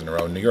 2 years in a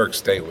row. New York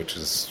State, which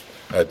is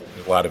a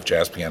lot of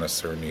jazz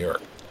pianists are in New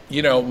York.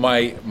 You know,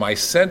 my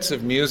sense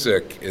of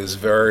music is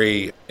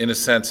very, in a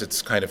sense,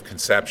 it's kind of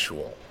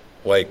conceptual.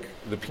 Like,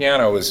 the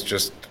piano is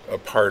just a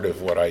part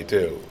of what I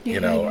do.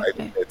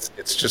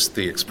 It's just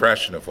the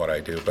expression of what I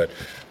do, but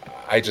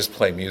I just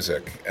play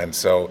music.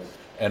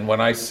 And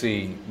when I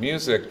see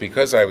music,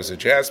 because I was a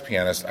jazz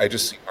pianist, I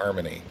just see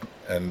harmony.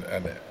 And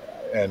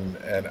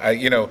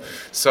I,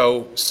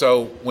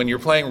 so when you're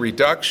playing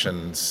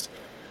reductions,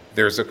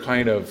 there's a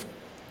kind of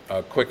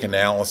quick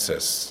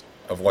analysis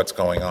of what's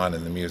going on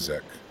in the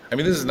music. I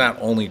mean, this is not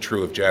only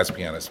true of jazz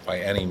pianists by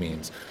any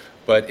means,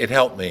 but it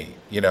helped me,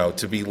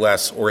 to be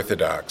less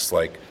orthodox.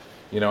 Like,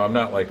 I'm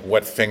not like,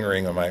 what finger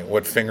am I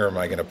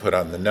going to put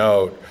on the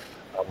note?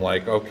 I'm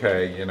like,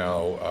 okay,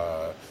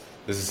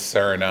 this is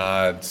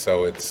serenade,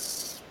 so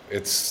it's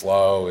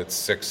slow, it's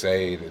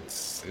 6/8,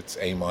 it's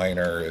A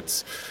minor,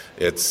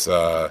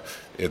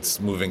 it's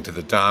moving to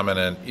the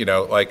dominant,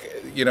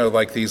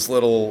 like these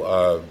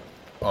little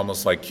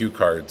almost like cue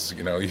cards,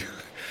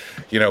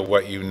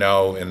 what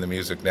in the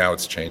music. Now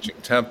it's changing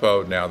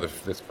tempo. Now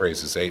this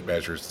phrase is 8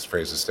 measures, this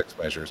phrase is 6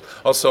 measures.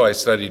 Also, I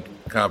studied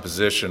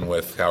composition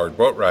with Howard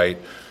Boatwright,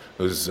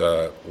 who's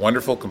a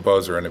wonderful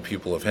composer and a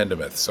pupil of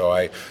Hindemith. So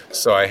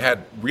I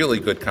had really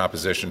good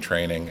composition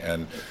training,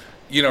 and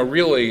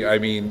really, I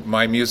mean,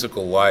 my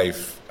musical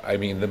life, I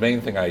mean, the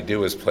main thing I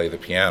do is play the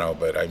piano,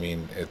 but I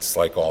mean, it's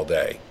like all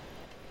day.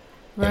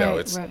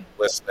 It's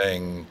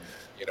listening,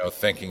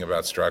 thinking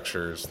about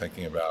structures,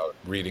 thinking about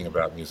reading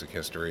about music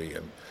history.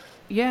 And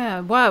yeah,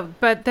 wow,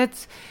 but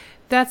that's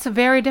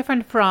very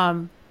different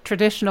from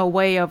traditional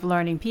way of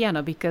learning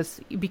piano,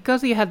 because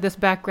you had this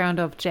background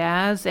of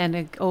jazz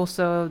and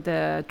also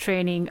the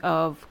training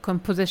of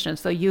composition,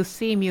 so you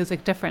see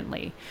music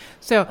differently.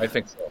 So I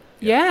think so.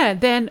 Yeah,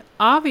 then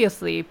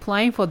obviously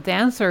playing for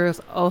dancers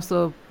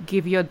also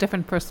give you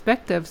different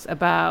perspectives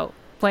about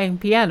playing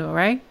piano,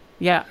 right?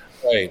 Yeah.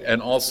 Right,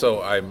 and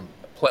also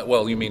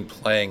you mean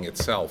playing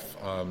itself?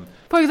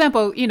 For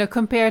example,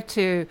 compared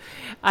to,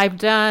 I've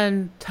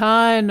done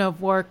ton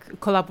of work,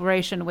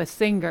 collaboration with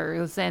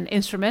singers and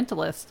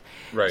instrumentalists.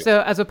 Right.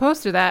 So as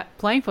opposed to that,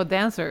 playing for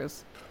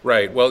dancers.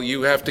 Right. Well,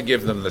 you have to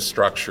give them the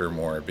structure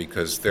more,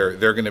 because they're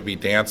going to be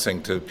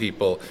dancing to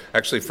people.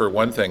 Actually, for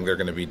one thing, they're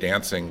going to be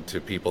dancing to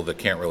people that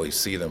can't really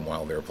see them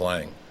while they're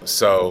playing.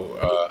 So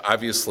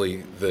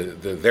obviously,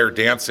 they're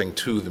dancing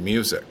to the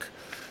music.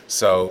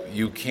 So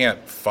you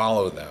can't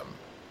follow them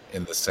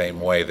in the same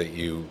way that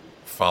you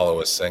follow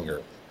a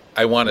singer.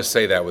 I want to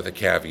say that with a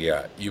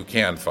caveat. You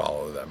can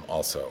follow them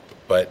also.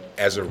 But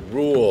as a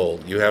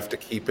rule, you have to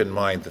keep in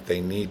mind that they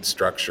need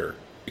structure.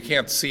 You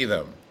can't see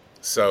them.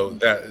 So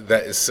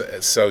that is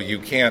so you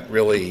can't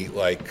really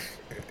like,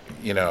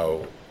 you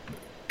know,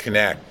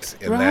 connect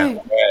in that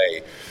Right.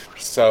 way.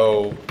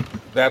 So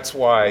that's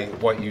why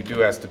what you do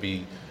has to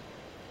be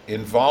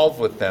involved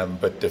with them,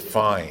 but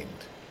defined.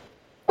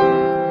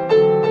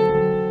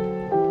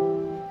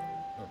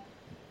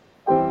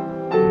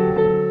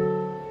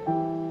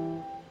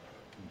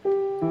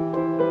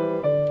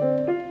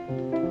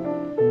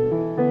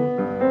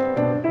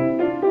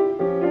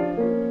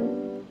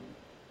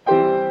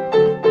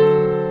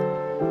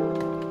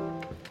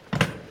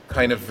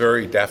 Kind of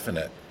very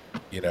definite,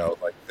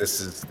 like this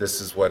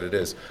is what it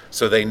is.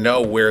 So they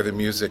know where the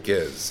music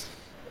is.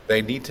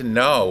 They need to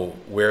know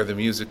where the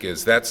music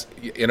is. That's,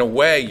 in a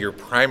way, your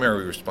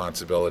primary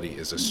responsibility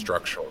is a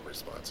structural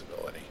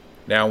responsibility.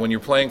 Now, when you're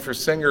playing for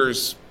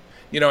singers,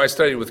 I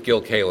studied with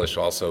Gil Kalish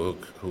also,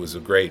 who was a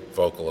great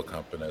vocal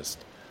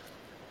accompanist.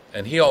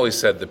 And he always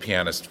said the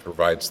pianist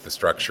provides the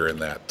structure in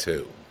that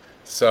too.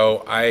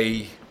 So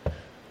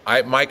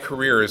my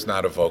career is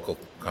not a vocal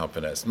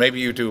accompanist. Maybe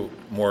you do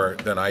more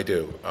than I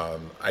do.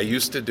 I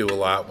used to do a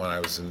lot when I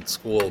was in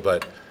school,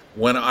 but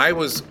when I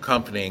was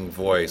accompanying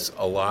voice,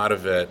 a lot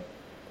of it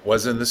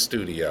was in the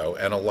studio,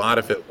 and a lot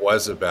of it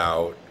was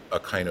about a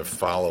kind of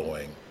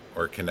following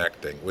or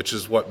connecting, which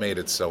is what made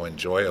it so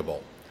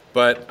enjoyable.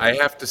 But I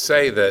have to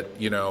say that,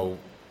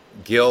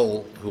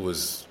 Gil, who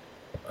was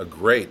a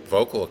great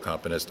vocal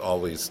accompanist,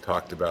 always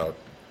talked about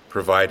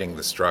providing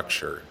the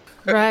structure.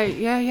 Right.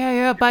 Yeah, yeah,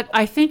 yeah. But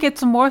I think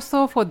it's more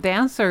so for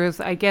dancers.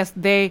 I guess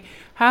they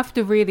have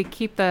to really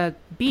keep the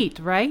beat,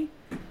 right?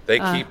 They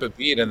keep a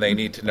beat and they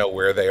need to know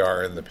where they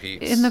are in the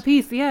In the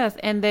piece. piece, yes.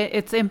 And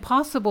it's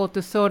impossible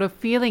to sort of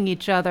feeling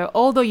each other,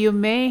 although you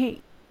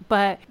may,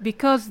 but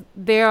because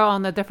they're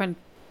on a different,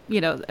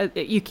 you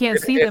can't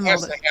It, see it them all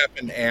has the. to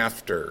happen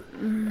after.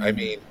 I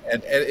mean,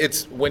 and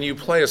it's when you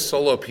play a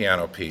solo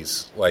piano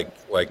piece, like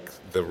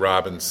the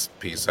Robbins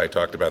piece I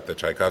talked about, the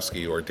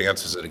Tchaikovsky, or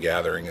Dances at a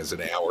Gathering is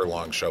an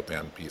hour-long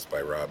Chopin piece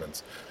by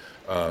Robbins,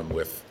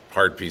 with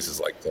hard pieces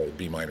like the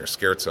B minor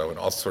scherzo and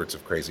all sorts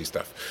of crazy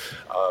stuff.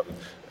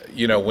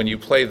 When you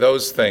play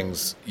those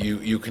things,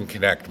 you can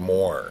connect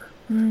more.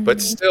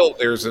 But still,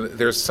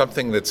 there's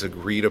something that's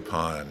agreed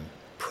upon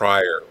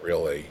prior,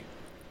 really.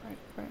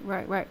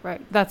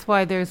 Right. That's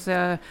why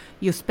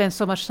you spend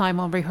so much time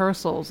on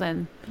rehearsals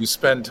and. You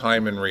spend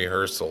time in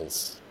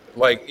rehearsals,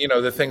 like,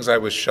 the things I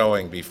was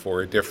showing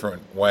before,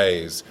 different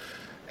ways.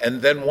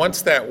 And then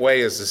once that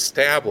way is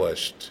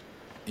established,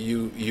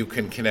 you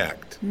can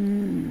connect.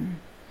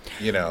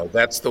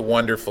 That's the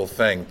wonderful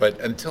thing. But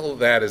until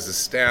that is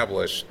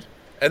established,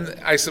 and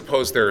I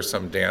suppose there are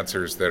some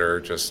dancers that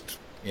are just,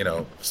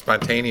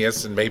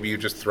 spontaneous, and maybe you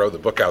just throw the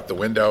book out the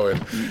window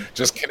and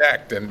just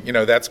connect, and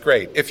that's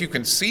great if you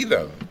can see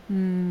them.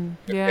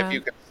 If Yeah.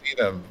 you can see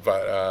them,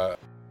 but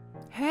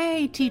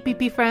Hey,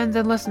 TPP friends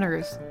and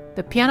listeners.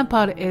 The Piano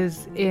Pod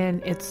is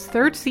in its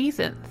third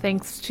season.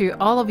 Thanks to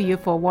all of you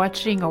for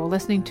watching or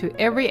listening to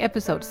every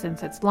episode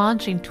since its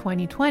launch in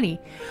 2020.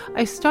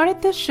 I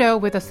started this show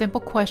with a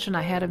simple question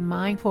I had in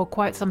mind for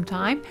quite some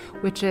time,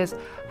 which is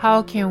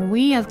how can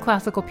we as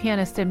classical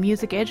pianists and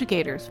music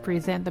educators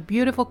present the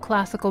beautiful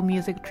classical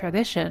music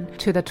tradition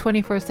to the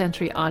 21st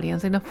century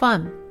audience in a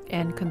fun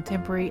and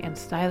contemporary and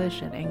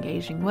stylish and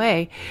engaging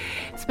way.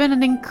 It's been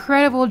an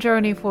incredible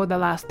journey for the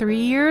last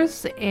 3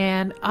 years,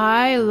 and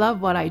I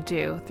love what I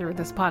do through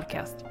this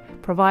podcast,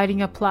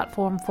 providing a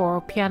platform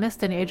for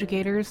pianists and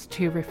educators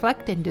to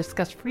reflect and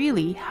discuss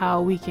freely how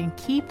we can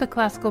keep the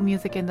classical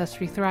music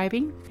industry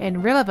thriving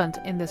and relevant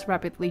in this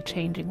rapidly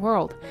changing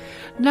world.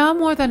 Now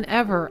more than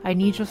ever, I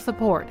need your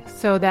support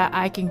so that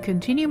I can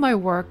continue my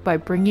work by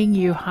bringing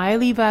you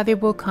highly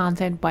valuable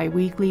content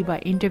bi-weekly by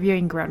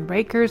interviewing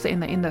groundbreakers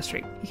in the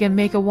industry. You can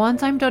make a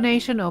one-time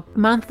donation or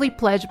monthly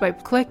pledge by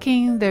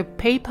clicking the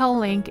PayPal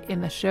link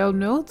in the show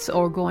notes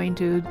or going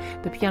to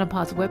the Piano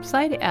Pod's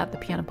website at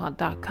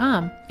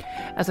thepianopod.com.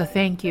 As a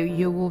thank you,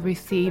 you will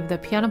receive the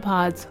Piano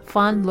Pod's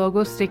fun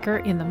logo sticker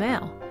in the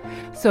mail.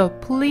 So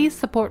please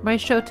support my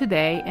show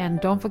today and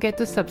don't forget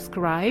to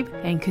subscribe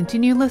and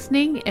continue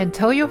listening and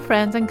tell your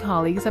friends and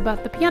colleagues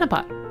about the Piano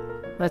Pod.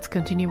 Let's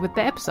continue with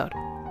the episode.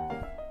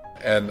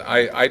 and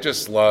I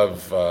just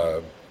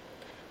love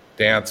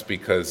dance,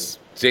 because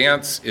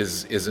dance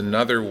is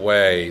another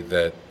way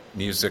that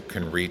music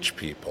can reach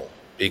people,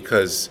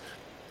 because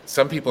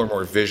some people are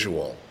more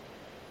visual.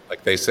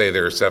 Like they say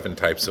there are 7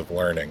 types of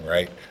learning,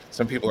 right?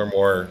 Some people are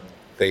more,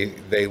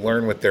 they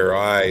learn with their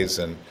eyes,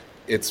 and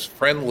it's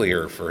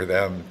friendlier for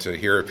them to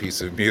hear a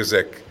piece of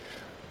music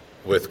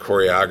with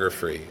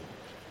choreography.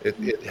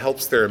 It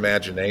helps their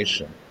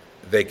imagination.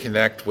 They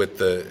connect with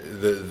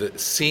the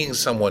seeing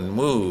someone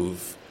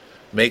move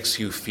makes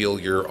you feel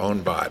your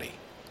own body.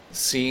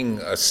 Seeing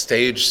a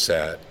stage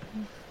set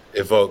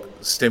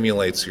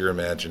stimulates your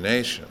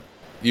imagination.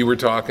 You were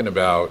talking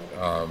about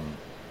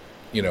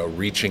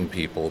reaching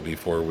people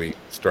before we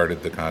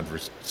started the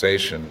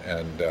conversation,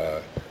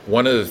 and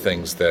one of the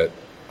things that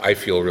I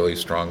feel really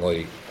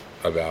strongly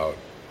about,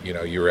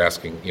 you were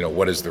asking,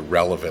 what is the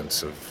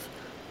relevance of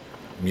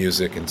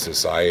music and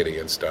society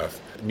and stuff.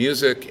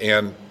 Music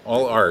and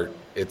all art,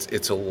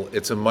 it's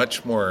a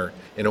much more,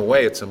 in a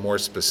way, it's a more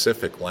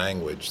specific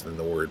language than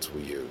the words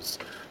we use,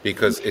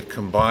 because it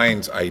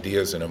combines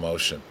ideas and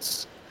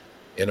emotions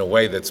in a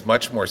way that's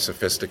much more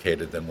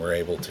sophisticated than we're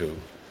able to.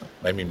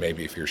 I mean,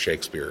 maybe if you're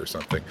Shakespeare or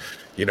something,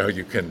 you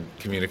can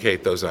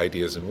communicate those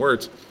ideas in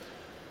words.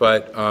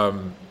 But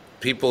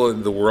people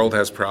in the world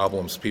has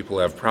problems, people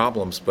have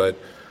problems, but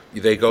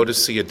they go to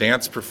see a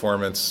dance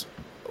performance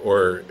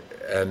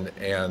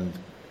and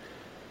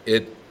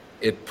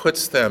it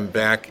puts them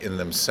back in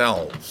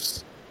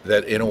themselves,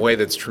 that in a way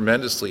that's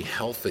tremendously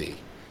healthy,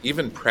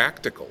 even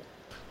practical.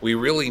 We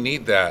really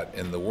need that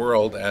in the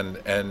world,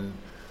 and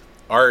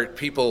art,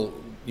 people,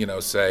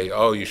 say,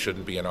 oh, you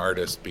shouldn't be an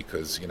artist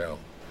because, how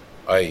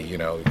are you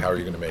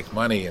going to make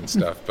money and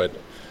stuff? But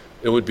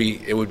it would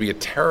be a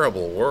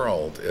terrible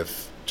world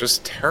if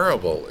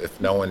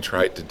no one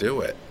tried to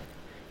do it.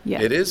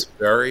 Yeah. It is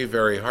very,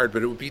 very hard,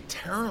 but it would be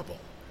terrible.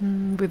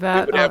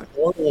 Without we would have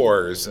more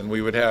wars, and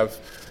we would have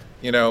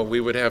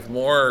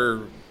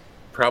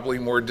probably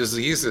more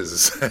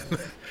diseases,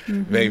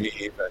 maybe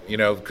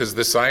even, because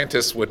the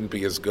scientists wouldn't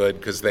be as good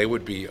because they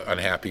would be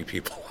unhappy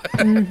people.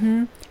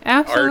 Absolutely.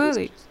 Art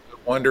is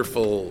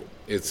wonderful.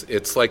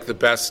 It's like the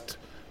best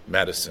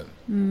medicine.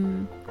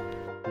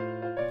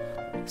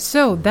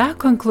 So that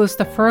concludes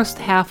the first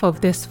half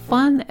of this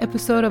fun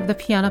episode of the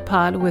Piano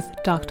Pod with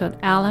Dr.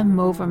 Alan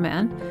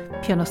Moverman,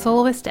 piano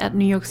soloist at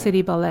New York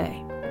City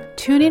Ballet.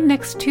 Tune in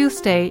next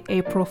Tuesday,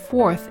 April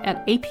 4th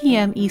at 8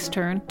 p.m.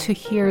 Eastern to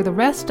hear the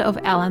rest of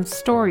Alan's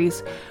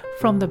stories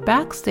from the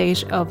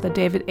backstage of the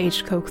David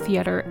H. Koch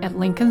Theater at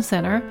Lincoln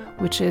Center,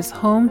 which is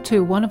home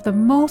to one of the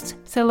most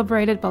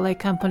celebrated ballet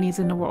companies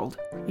in the world.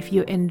 If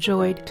you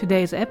enjoyed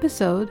today's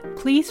episode,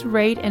 please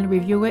rate and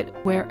review it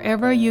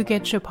wherever you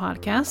get your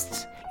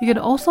podcasts. You can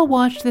also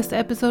watch this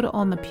episode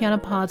on the Piano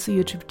Pod's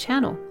YouTube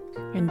channel.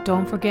 And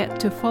don't forget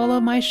to follow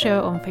my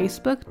show on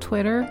Facebook,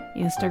 Twitter,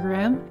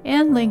 Instagram,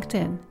 and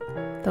LinkedIn.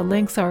 The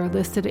links are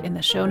listed in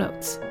the show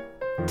notes.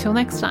 Till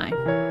next time.